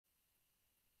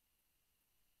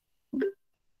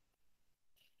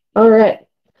All right.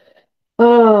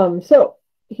 So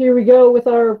here we go with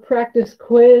our practice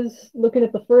quiz. Looking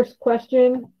at the first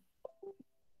question,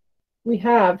 we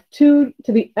have 2x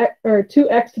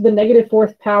to the negative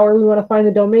fourth power. We want to find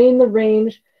the domain, the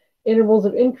range, intervals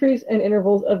of increase, and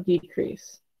intervals of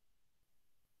decrease.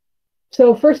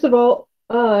 So first of all,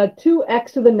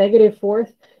 2x to the negative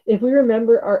fourth. If we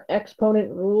remember our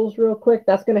exponent rules real quick,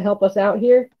 that's going to help us out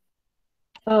here.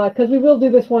 Because we will do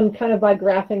this one kind of by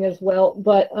graphing as well.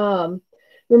 But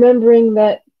remembering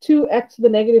that 2x to the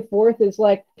negative fourth is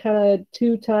like kind of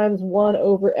 2 times 1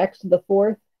 over x to the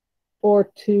fourth,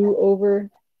 or 2 over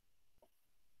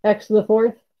x to the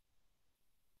fourth.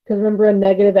 Because remember, a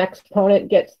negative exponent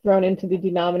gets thrown into the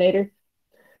denominator.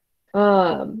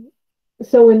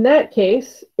 So in that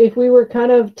case, if we were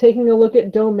kind of taking a look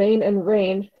at domain and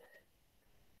range,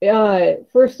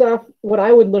 first off, what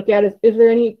I would look at is there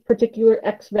any particular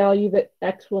x value that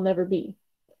x will never be?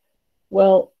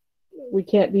 Well, we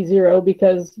can't be 0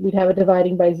 because we'd have a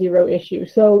dividing by 0 issue.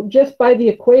 So just by the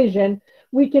equation,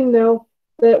 we can know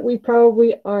that we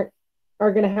probably are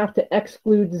going to have to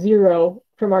exclude 0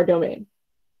 from our domain.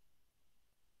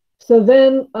 So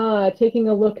then taking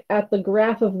a look at the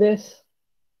graph of this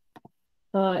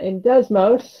in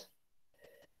Desmos,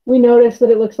 we notice that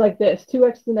it looks like this,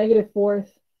 2x to the negative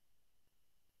fourth.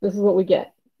 This is what we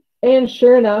get. And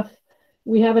sure enough,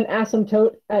 we have an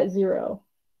asymptote at 0,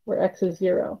 where x is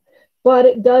 0. But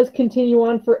it does continue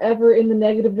on forever in the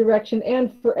negative direction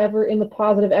and forever in the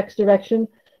positive x direction.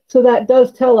 So that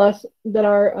does tell us that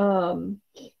our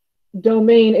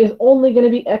domain is only going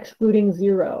to be excluding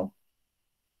 0.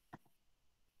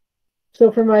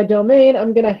 So for my domain,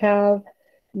 I'm going to have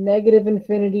negative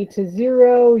infinity to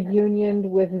 0 unioned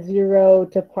with 0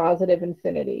 to positive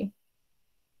infinity.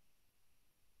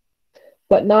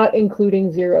 But not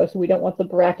including 0, so we don't want the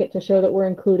bracket to show that we're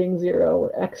including 0,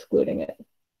 we're excluding it.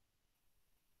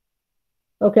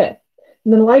 Okay,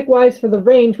 and then likewise for the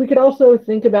range, we could also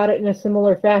think about it in a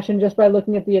similar fashion just by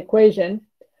looking at the equation.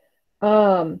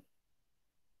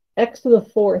 X to the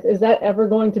fourth, is that ever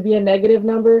going to be a negative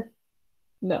number?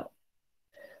 No.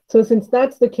 So since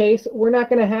that's the case, we're not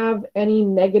going to have any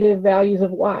negative values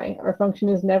of y. Our function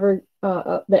is never,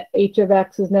 the h of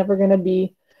x is never going to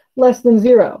be less than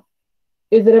 0.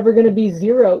 Is it ever going to be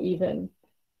 0 even?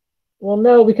 Well,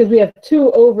 no, because we have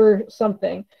 2 over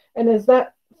something. And as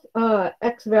that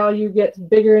x value gets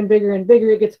bigger and bigger and bigger,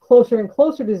 it gets closer and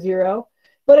closer to 0,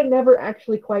 but it never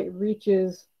actually quite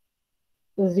reaches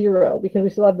the 0 because we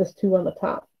still have this 2 on the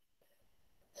top.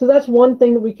 So that's one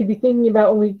thing that we could be thinking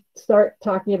about when we start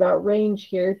talking about range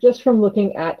here, just from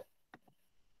looking at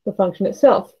the function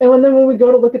itself. And then when we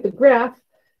go to look at the graph,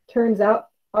 turns out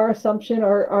our assumption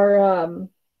or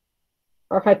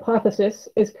our hypothesis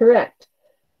is correct.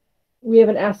 We have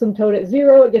an asymptote at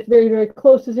 0. It gets very, very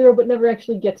close to 0, but never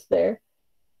actually gets there.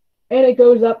 And it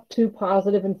goes up to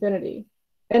positive infinity.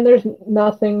 And there's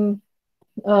nothing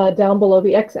down below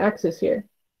the x-axis here.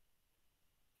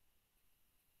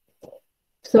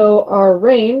 So our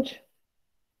range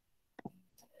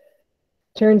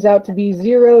turns out to be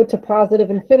 0 to positive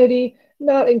infinity,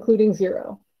 not including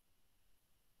 0.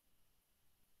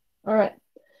 All right.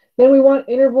 Then we want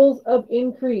intervals of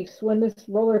increase when this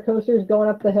roller coaster is going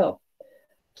up the hill.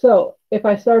 So if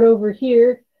I start over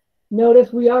here,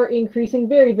 notice we are increasing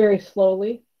very, very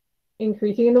slowly,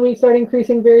 increasing, and then we start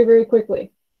increasing very, very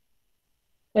quickly,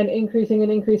 and increasing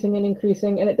and increasing and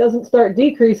increasing, and it doesn't start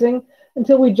decreasing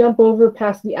until we jump over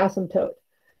past the asymptote.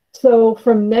 So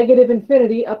from negative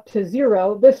infinity up to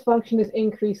 0, this function is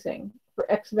increasing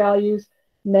for x values,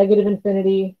 negative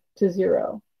infinity to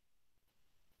 0.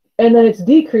 And then it's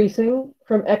decreasing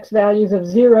from x values of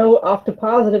 0 off to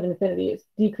positive infinity. It's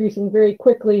decreasing very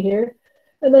quickly here.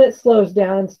 And then it slows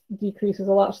down and decreases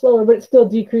a lot slower, but it's still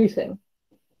decreasing.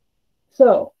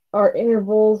 So our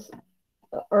interval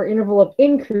of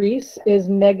increase is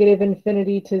negative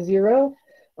infinity to 0.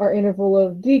 Our interval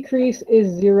of decrease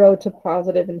is 0 to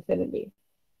positive infinity.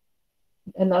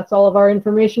 And that's all of our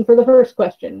information for the first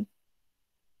question.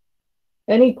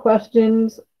 Any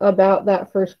questions about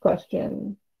that first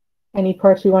question? Any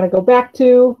parts we want to go back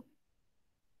to?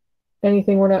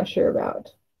 Anything we're not sure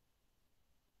about?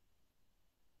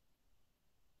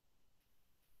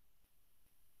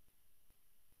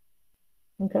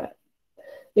 Okay.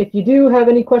 If you do have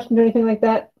any questions or anything like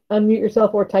that, unmute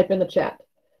yourself or type in the chat.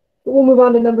 But we'll move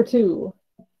on to number 2.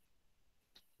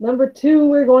 Number 2,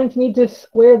 we're going to need to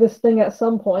square this thing at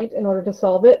some point in order to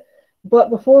solve it. But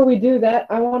before we do that,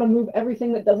 I want to move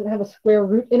everything that doesn't have a square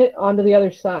root in it onto the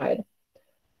other side.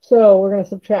 So we're going to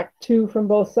subtract 2 from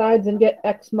both sides and get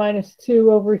x minus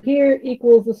 2 over here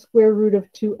equals the square root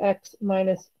of 2x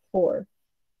minus 4.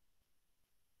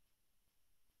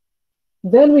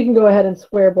 Then we can go ahead and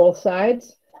square both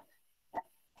sides.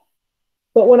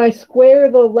 But when I square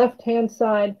the left-hand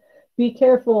side, be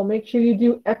careful. Make sure you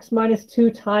do x minus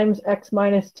 2 times x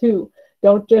minus 2.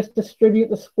 Don't just distribute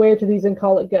the square to these and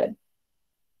call it good.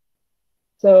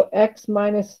 So x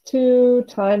minus 2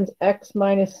 times x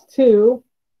minus 2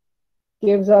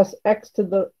 gives us x to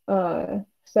the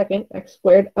second, x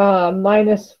squared,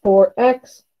 minus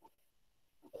 4x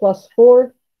plus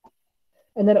 4.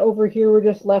 And then over here, we're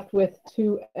just left with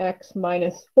 2x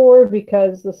minus 4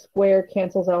 because the square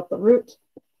cancels out the root.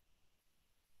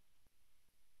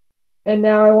 And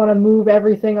now I want to move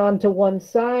everything onto one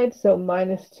side. So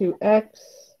minus 2x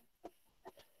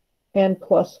and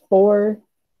plus 4.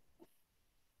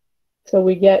 So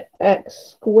we get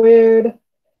x squared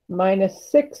minus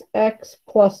 6x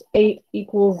plus 8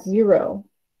 equals 0.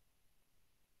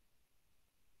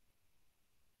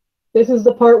 This is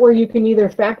the part where you can either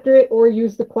factor it or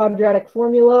use the quadratic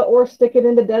formula or stick it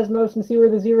into Desmos and see where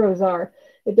the zeros are.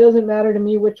 It doesn't matter to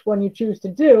me which one you choose to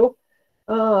do.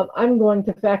 I'm going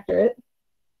to factor it.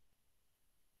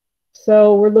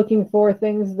 So we're looking for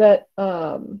things that,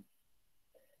 let's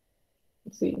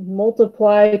see,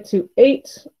 multiply to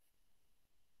 8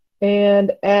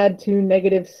 and add to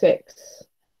negative 6.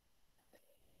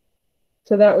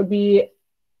 So that would be,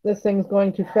 this thing's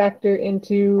going to factor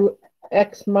into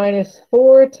x minus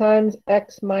 4 times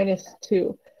x minus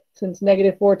 2, since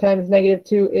negative 4 times negative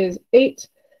 2 is 8,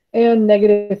 and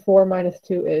negative 4 minus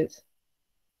 2 is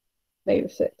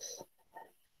negative 6.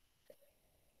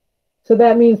 So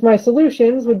that means my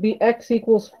solutions would be x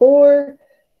equals 4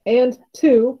 and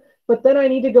 2, but then I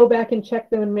need to go back and check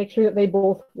them and make sure that they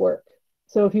both work.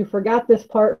 So if you forgot this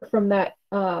part from that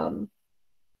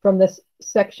from this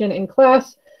section in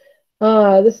class,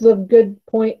 this is a good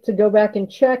point to go back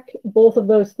and check both of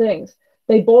those things.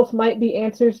 They both might be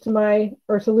answers to my,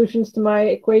 or solutions to my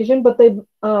equation, but they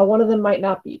one of them might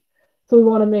not be. So we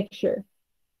want to make sure.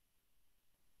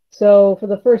 So for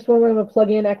the first one, we're going to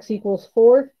plug in x equals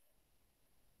 4.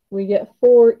 We get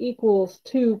 4 equals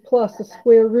 2 plus the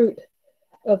square root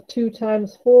of 2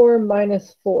 times 4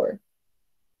 minus 4.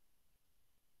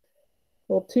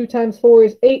 Well, 2 times 4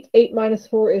 is 8. 8 minus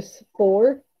 4 is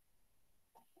 4.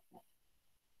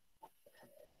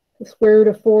 The square root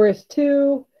of 4 is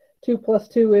 2. 2 plus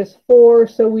 2 is 4.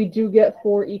 So we do get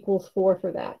 4 equals 4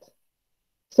 for that.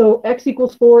 So x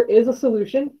equals 4 is a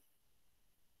solution.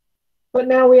 But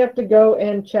now we have to go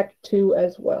and check 2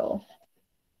 as well.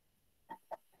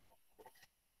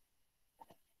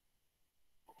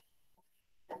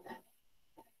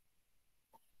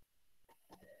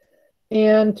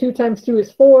 And 2 times 2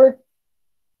 is 4.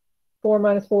 4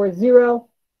 minus 4 is 0.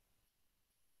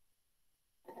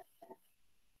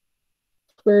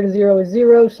 Square root of 0 is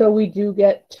 0, so we do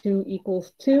get 2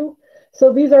 equals 2.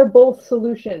 So these are both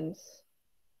solutions.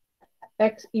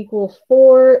 X equals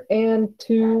 4, and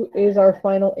 2 is our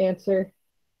final answer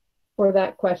for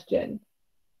that question.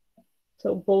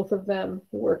 So both of them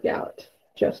work out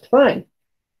just fine.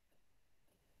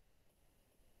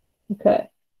 Okay.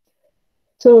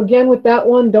 So again, with that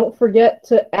one, don't forget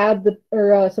to add the,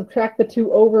 or subtract the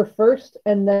 2 over first,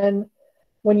 and then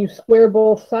when you square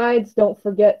both sides, don't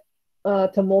forget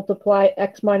to multiply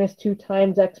x minus 2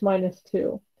 times x minus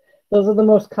 2. Those are the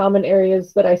most common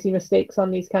areas that I see mistakes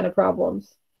on these kind of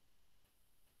problems.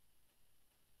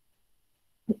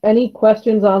 Any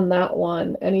questions on that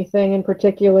one? Anything in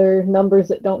particular, numbers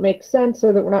that don't make sense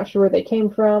or that we're not sure where they came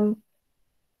from?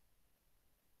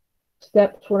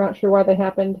 Steps, we're not sure why they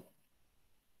happened.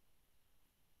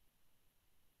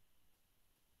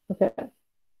 Okay.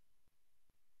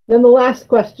 Then the last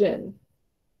question.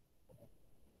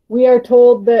 We are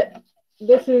told that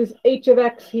this is h of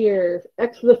x here,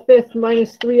 x to the 5th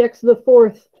minus 3x to the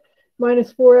 4th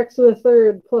minus 4x to the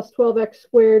 3rd plus 12x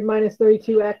squared minus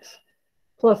 32x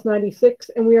plus 96.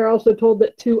 And we are also told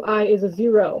that 2i is a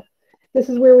 0. This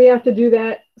is where we have to do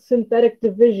that synthetic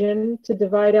division to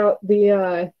divide out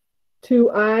the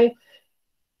 2i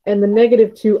and the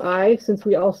negative 2i, since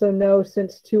we also know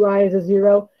since 2i is a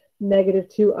 0, negative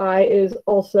 2i is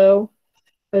also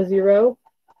a 0.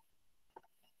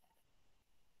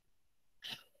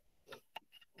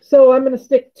 So I'm going to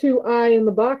stick 2i in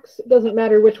the box. It doesn't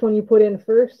matter which one you put in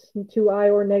first, 2i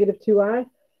or negative 2i.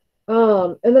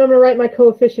 And then I'm going to write my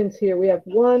coefficients here. We have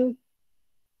 1,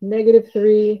 negative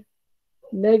 3,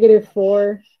 negative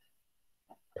 4,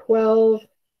 12,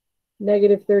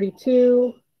 negative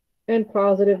 32, and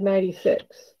positive 96.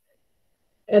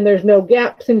 And there's no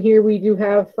gaps in here. We do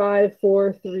have 5,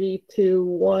 4, 3, 2,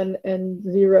 1, and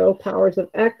 0 powers of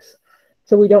x.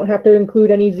 So we don't have to include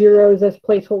any zeros as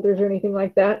placeholders or anything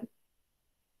like that.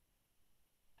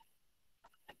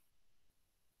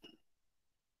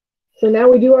 So now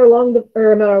we do our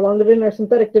our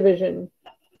synthetic division.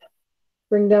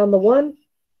 Bring down the 1.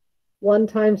 1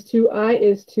 times 2i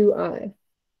is 2i.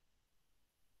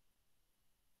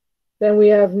 Then we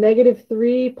have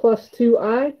 -3 plus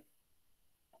 2i.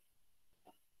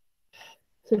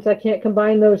 Since I can't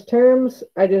combine those terms,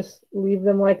 I just leave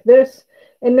them like this.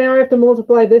 And now I have to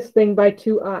multiply this thing by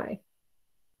 2i.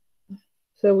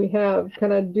 So we have,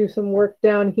 kind of do some work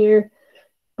down here.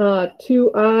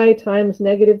 2i times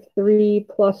 -3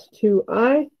 plus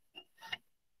 2i.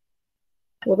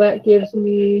 Well, that gives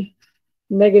me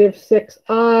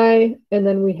 -6i, and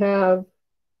then we have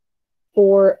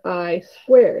 4i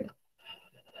squared.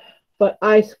 But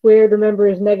I squared, remember,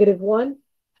 is -1.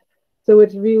 So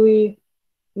it's really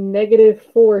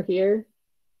 -4 here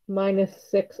minus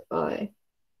 6i.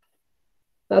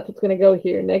 That's what's going to go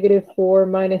here, -4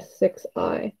 minus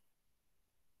 6i.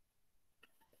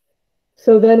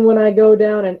 So then when I go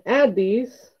down and add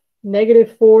these,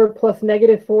 -4 plus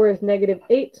 -4 is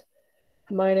 -8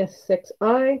 minus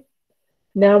 6i.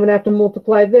 Now I'm going to have to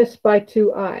multiply this by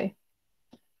 2i.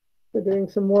 So doing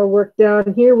some more work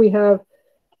down here, we have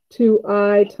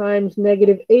 2i times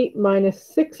 -8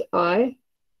 minus 6i.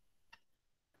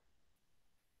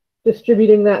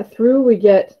 Distributing that through, we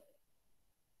get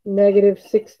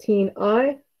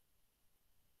 -16i.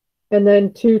 And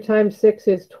then 2 times 6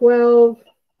 is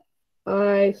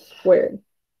 12i squared.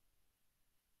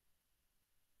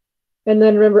 And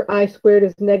then remember, I squared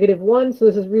is -1, so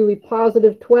this is really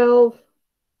positive 12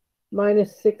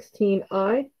 minus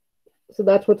 16i. So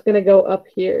that's what's going to go up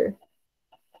here.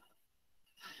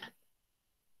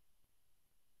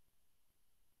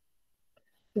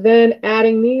 Then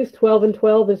adding these, 12 and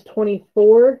 12 is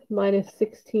 24 minus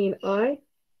 16i.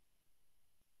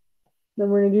 Then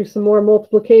we're going to do some more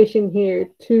multiplication here.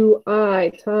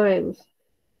 2i times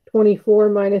 24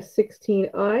 minus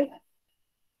 16i.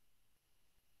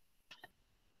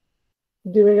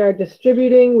 Doing our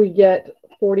distributing, we get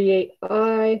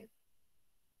 48i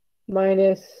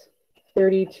minus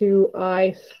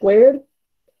 32i squared.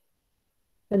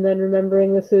 And then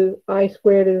remembering this is I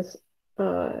squared is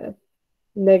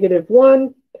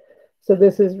 -1. So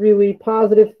this is really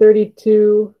positive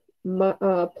 32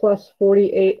 plus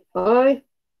 48i,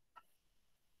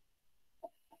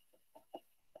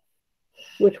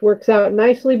 which works out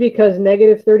nicely because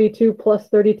 -32 plus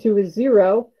 32 is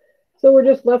 0. So we're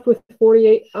just left with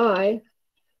 48i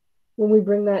when we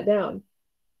bring that down.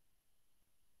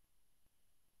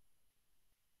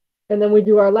 And then we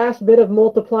do our last bit of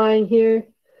multiplying here.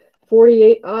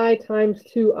 48i times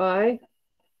 2i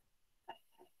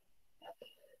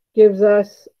gives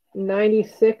us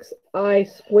 96i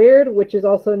squared, which is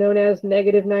also known as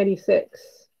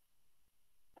 -96.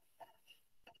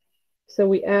 So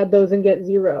we add those and get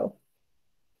 0,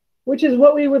 which is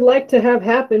what we would like to have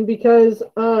happen, because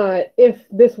if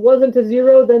this wasn't a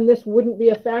 0, then this wouldn't be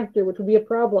a factor, which would be a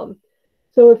problem.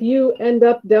 So if you end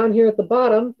up down here at the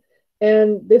bottom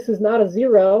and this is not a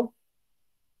 0,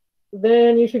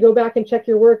 then you should go back and check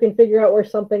your work and figure out where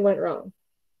something went wrong.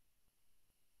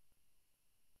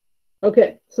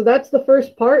 Okay, so that's the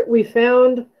first part. We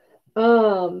found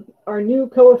our new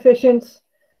coefficients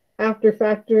after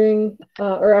factoring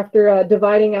or after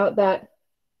dividing out that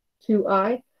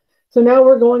 2i. So now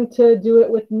we're going to do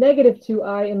it with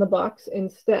 -2i in the box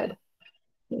instead.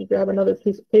 Let me grab another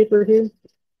piece of paper here.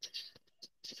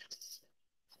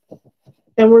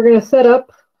 And we're going to set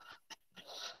up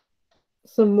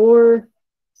some more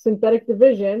synthetic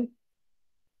division.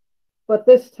 But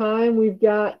this time we've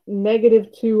got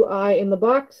 -2i in the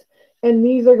box, and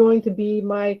these are going to be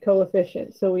my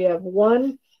coefficients. So we have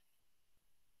 1,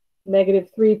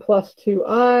 -3 plus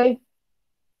 2i,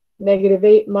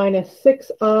 -8 minus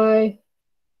 6i,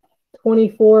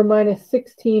 24 minus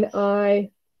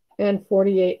 16i, and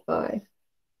 48i.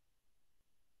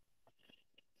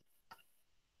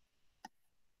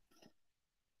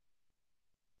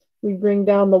 We bring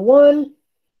down the 1.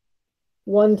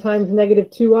 1 times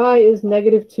 -2i is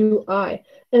 -2i.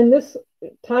 And this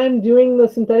time doing the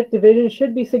synthetic division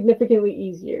should be significantly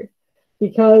easier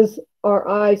because our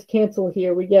i's cancel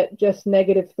here. We get just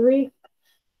 -3.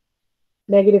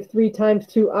 -3 times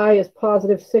 2i is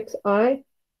positive 6i.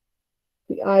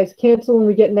 The i's cancel and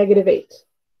we get -8.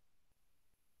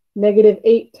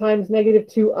 -8 times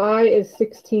 -2i is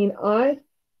 16i.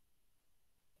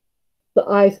 The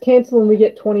i's cancel and we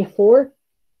get 24.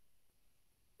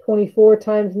 24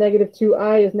 times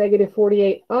 -2i is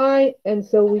 -48i, and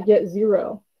so we get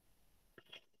 0.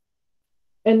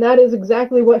 And that is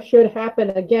exactly what should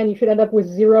happen. Again, you should end up with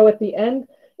 0 at the end.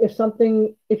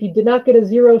 If you did not get a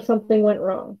 0, something went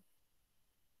wrong.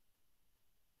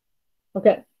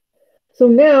 Okay, So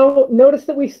now notice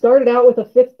that we started out with a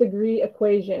fifth degree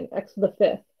equation, x to the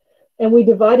fifth, and we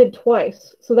divided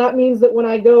twice. So that means that when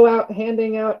I go out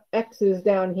handing out x's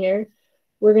down here,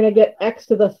 we're going to get x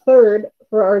to the third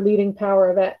for our leading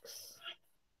power of x.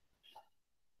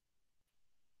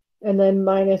 And then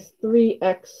minus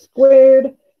 3x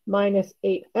squared minus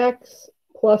 8x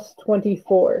plus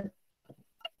 24.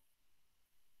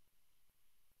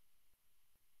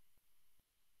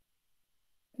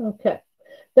 Okay,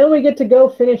 then we get to go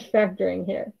finish factoring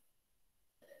here.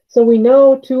 So we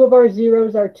know two of our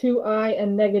zeros are 2i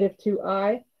and negative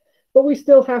 2i, but we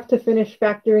still have to finish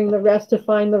factoring the rest to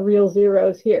find the real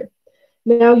zeros here.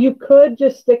 Now you could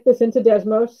just stick this into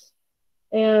Desmos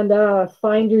and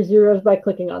find your zeros by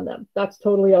clicking on them. That's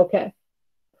totally okay.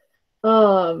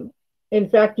 In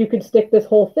fact, you could stick this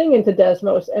whole thing into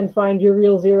Desmos and find your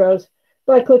real zeros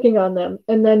by clicking on them,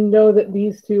 and then know that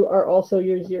these two are also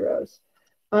your zeros.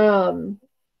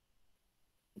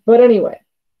 But anyway,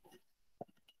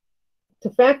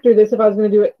 to factor this, if I was going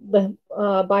to do it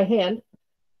by hand,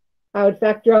 I would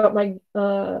factor out my,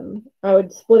 I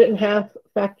would split it in half,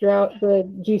 factor out the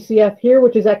GCF here,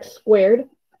 which is x squared.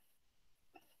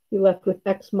 Be left with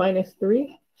x minus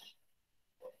 3.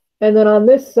 And then on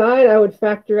this side, I would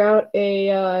factor out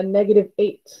a negative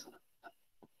 8.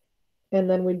 And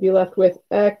then we'd be left with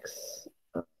x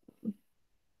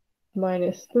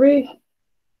minus 3.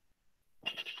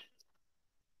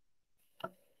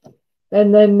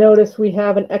 And then notice we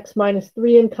have an x minus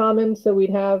 3 in common, so we'd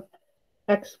have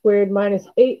x squared minus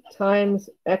 8 times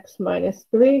x minus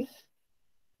 3.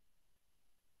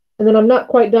 And then I'm not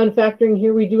quite done factoring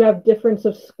here. We do have difference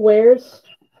of squares.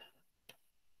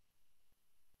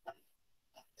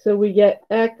 So we get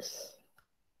x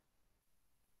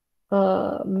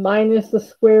minus the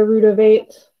square root of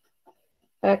 8,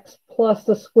 x plus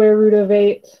the square root of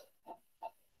 8,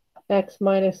 x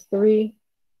minus 3.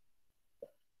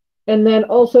 And then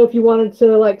also, if you wanted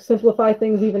to like simplify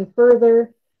things even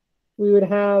further, we would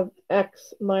have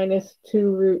x minus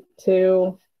 2 root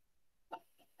 2,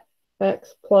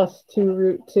 x plus 2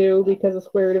 root 2, because the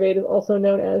square root of 8 is also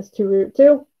known as 2 root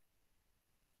 2.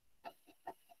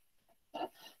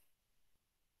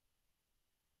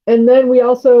 And then we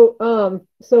also,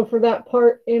 so for that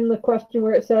part in the question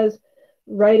where it says,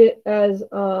 write it as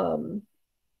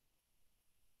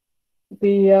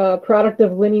the product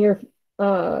of linear,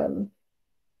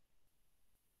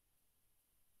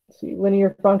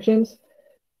 linear functions.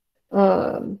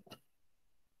 Let's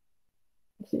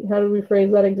see, how did we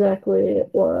phrase that exactly? It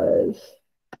was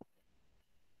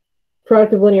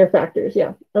product of linear factors.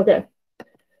 Yeah, okay.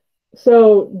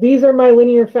 So these are my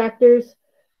linear factors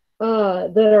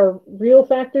that are real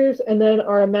factors, and then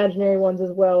our imaginary ones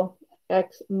as well,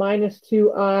 x minus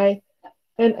 2i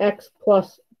and x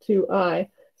plus 2i.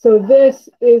 So this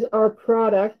is our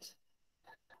product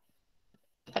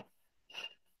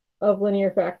of linear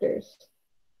factors.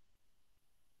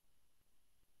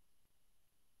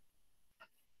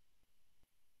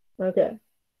 Okay.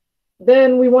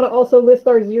 Then we want to also list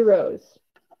our zeros.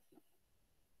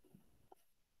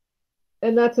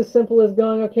 And that's as simple as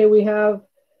going, okay, we have,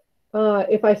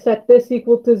 if I set this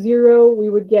equal to 0, we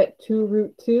would get 2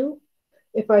 root 2.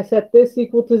 If I set this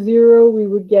equal to 0, we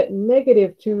would get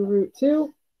negative 2 root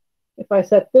 2. If I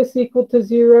set this equal to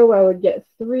 0, I would get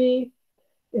 3.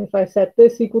 If I set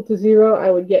this equal to 0, I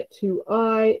would get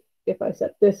 2i. If I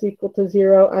set this equal to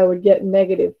 0, I would get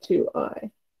negative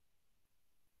 2i.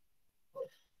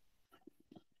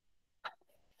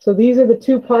 So these are the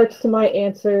two parts to my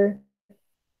answer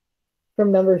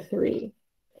from number 3.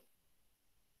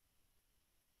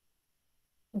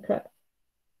 Okay.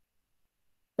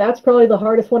 That's probably the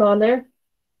hardest one on there,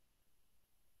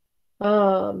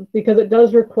 because it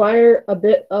does require a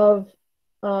bit of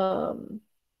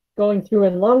going through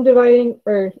and long dividing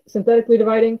or synthetically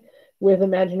dividing with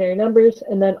imaginary numbers,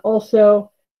 and then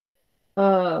also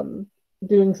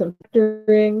doing some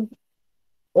factoring,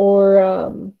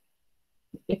 or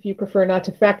if you prefer not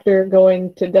to factor,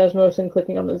 going to Desmos and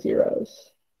clicking on the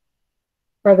zeros.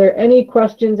 Are there any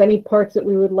questions, any parts that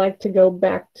we would like to go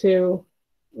back to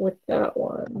with that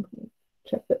one?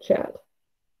 Check the chat.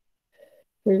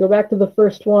 Can we go back to the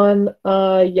first one?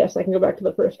 Yes, I can go back to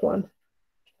the first one.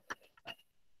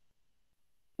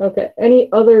 Okay,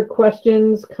 any other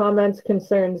questions, comments,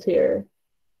 concerns here?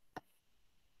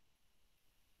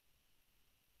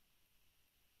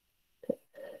 Okay.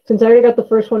 Since I already got the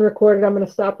first one recorded, I'm going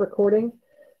to stop recording.